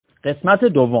قسمت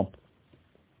دوم.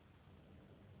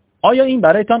 آیا این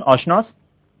برایتان آشناست؟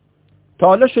 تا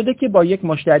حالا شده که با یک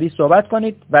مشتری صحبت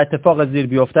کنید و اتفاق زیر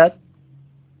بیفتد؟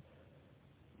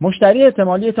 مشتری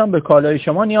احتمالیتان به کالای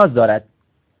شما نیاز دارد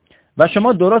و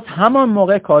شما درست همان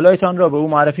موقع کالایتان را به او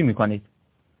معرفی می‌کنید.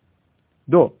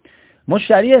 2.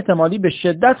 مشتری احتمالی به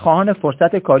شدت خواهان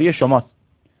فرصت کاری شماست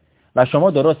و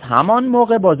شما درست همان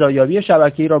موقع بازاریابی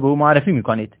شبکه‌ای را به او معرفی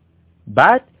می‌کنید.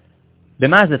 بعد به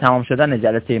محض تمام شدن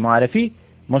جلسه معرفی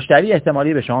مشتری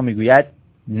احتمالی به شما میگوید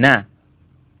نه.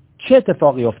 چه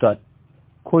اتفاقی افتاد؟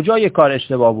 کجای کار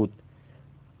اشتباه بود؟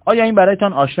 آیا این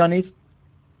برایتان آشنا نیست؟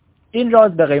 این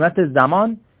راز به قیمت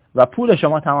زمان و پول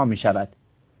شما تمام می شود.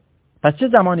 پس چه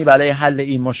زمانی برای حل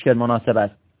این مشکل مناسب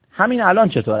است؟ همین الان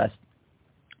چطور است؟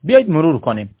 بیایید مرور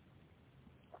کنیم.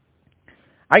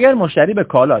 اگر مشتری به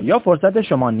کالا یا فرصت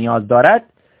شما نیاز دارد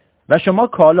و شما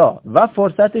کالا و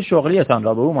فرصت شغلیتان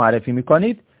را به او معرفی می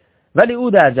کنید ولی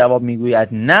او در جواب می گوید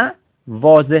نه،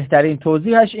 واضح ترین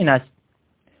توضیحش این است: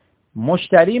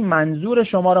 مشتری منظور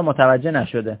شما را متوجه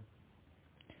نشده.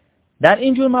 در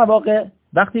این جور مواقع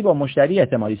وقتی با مشتری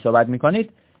احتمالی صحبت می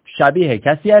کنید شبیه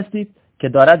کسی هستید که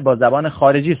دارد با زبان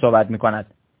خارجی صحبت می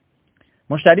کند.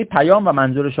 مشتری پیام و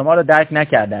منظور شما را درک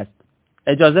نکرده است.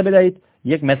 اجازه بدهید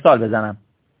یک مثال بزنم.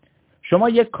 شما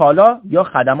یک کالا یا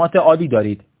خدمات عالی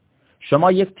دارید.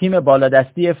 شما یک تیم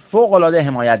بالادستی فوق‌العاده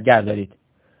حمایتگر دارید.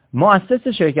 مؤسس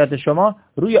شرکت شما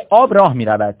روی آب راه می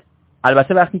رود.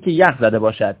 البته وقتی که یخ زده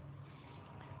باشد.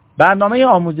 برنامه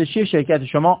آموزشی شرکت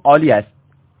شما عالی است.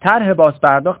 طرح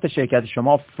بازپرداخت شرکت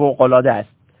شما فوق‌العاده است.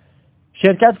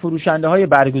 شرکت فروشنده‌های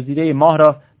برگزیده ماه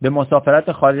را به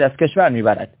مسافرت خارج از کشور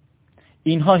میبرد.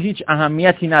 اینها هیچ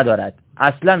اهمیتی ندارد.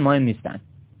 اصلاً مهم نیستند.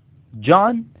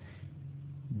 جان؟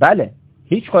 بله،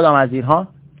 هیچ کدام از اینها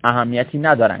اهمیتی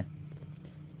ندارند.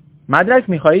 مدرک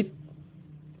می‌خواهید؟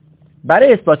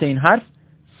 برای اثبات این حرف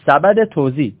سبد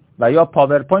توضیح و یا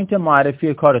پاورپوینت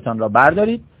معرفی کارتان را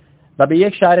بردارید و به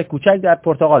یک شهر کوچک در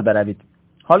پرتغال بروید.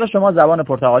 حالا شما زبان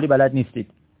پرتغالی بلد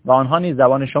نیستید و آنها نیز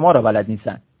زبان شما را بلد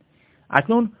نیستند.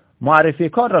 اکنون معرفی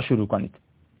کار را شروع کنید.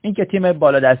 اینکه تیم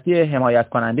بالادستی حمایت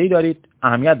کننده‌ای دارید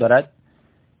اهمیت دارد.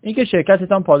 اینکه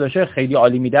شرکتتان پاداش خیلی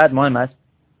عالی میدهد مهم است.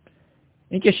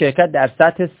 اینکه شرکت در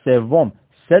سطح سوم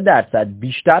 3%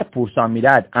 بیشتر پورسان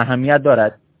میدهد اهمیت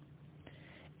دارد.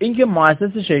 اینکه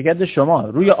مؤسس شرکت شما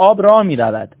روی آب راه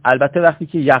میرود البته وقتی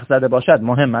که یخ زده باشد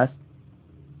مهم است.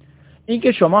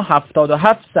 اینکه شما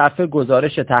 77 صفحه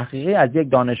گزارش تحقیقی از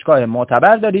یک دانشگاه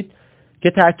معتبر دارید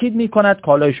که تاکید می‌کند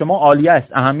کالای شما عالی است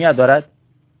اهمیت دارد.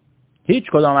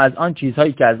 هیچ کدام از آن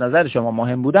چیزهایی که از نظر شما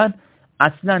مهم بودند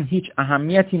اصلاً هیچ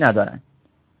اهمیتی ندارند.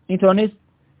 اینطور نیست؟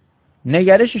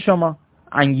 نگرش شما،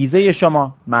 انگیزه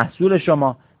شما، محصول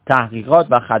شما، تحقیقات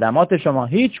و خدمات شما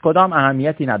هیچ کدام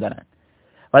اهمیتی ندارند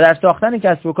و در ساختن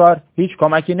کسب و کار هیچ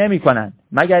کمکی نمی‌کنند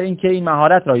مگر اینکه این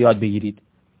مهارت را یاد بگیرید.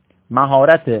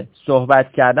 مهارت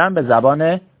صحبت کردن به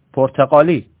زبان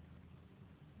پرتغالی.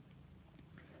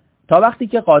 تا وقتی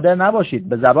که قادر نباشید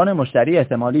به زبان مشتری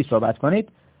احتمالی صحبت کنید،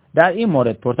 در این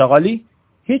مورد پرتغالی،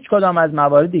 هیچ کدام از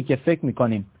مواردی که فکر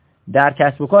می‌کنیم در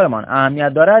کسب و کارمان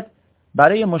اهمیت دارد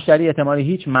برای مشتری احتمالی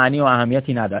هیچ معنی و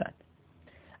اهمیتی ندارد.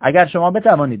 اگر شما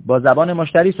بتوانید با زبان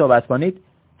مشتری صحبت کنید،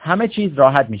 همه چیز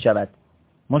راحت می‌شود.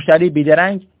 مشتری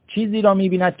بیدرنگ چیزی را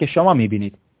می‌بیند که شما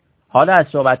می‌بینید. حالا از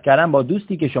صحبت کردن با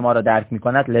دوستی که شما را درک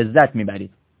می‌کند لذت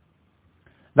می‌برید.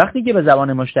 وقتی که به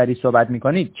زبان مشتری صحبت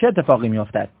می‌کنید چه اتفاقی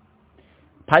می‌افتد؟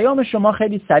 پیام شما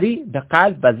خیلی سریع به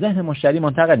قلب و ذهن مشتری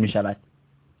منتقل می‌شود.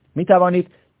 می‌توانید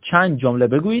چند جمله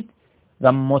بگویید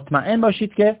و مطمئن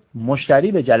باشید که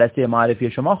مشتری به جلسه معرفی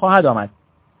شما خواهد آمد.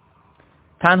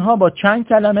 تنها با چند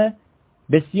کلمه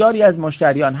بسیاری از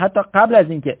مشتریان حتی قبل از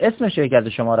اینکه اسم شرکت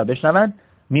شما را بشنوند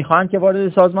می‌خواهند که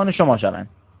وارد سازمان شما شوند.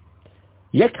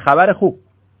 یک خبر خوب: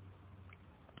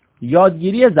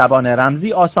 یادگیری زبان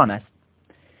رمزی آسان است.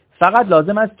 فقط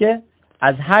لازم است که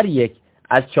از هر یک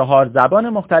از 4 زبان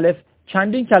مختلف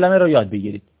چندین کلمه را یاد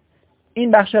بگیرید.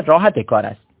 این بخش راحت کار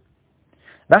است.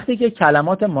 وقتی که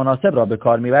کلمات مناسب را به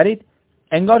کار میبرید،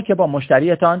 انگار که با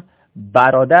مشتریتان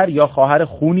برادر یا خواهر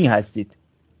خونی هستید.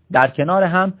 در کنار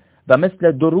هم و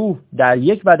مثل 2 روح در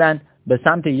یک بدن به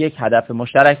سمت یک هدف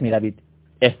مشترک میروید.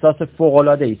 احساس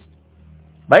فوق‌العاده است.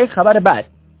 و یک خبر بعد: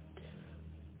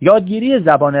 یادگیری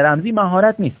زبان رمزی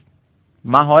مهارت نیست.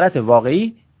 مهارت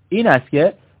واقعی این است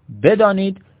که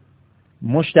بدانید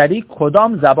مشتری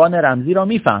کدام زبان رمزی را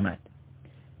میفهمد.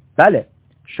 بله،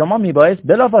 شما میبایست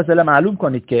بلافاصله معلوم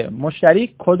کنید که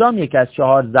مشتری کدام یک از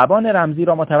 4 زبان رمزی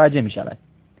را متوجه میشود.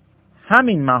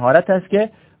 همین مهارت است که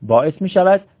باعث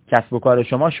میشود کسب و کار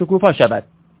شما شکوفا شود.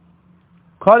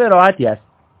 کار راحتی است.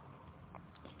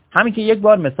 همین که یک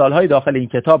بار مثالهای داخل این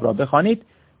کتاب را بخوانید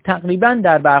تقریبا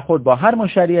در برخورد با هر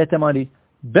مشتری احتمالی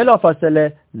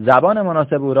بلافاصله زبان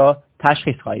مناسب او را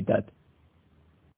تشخیص خواهید داد.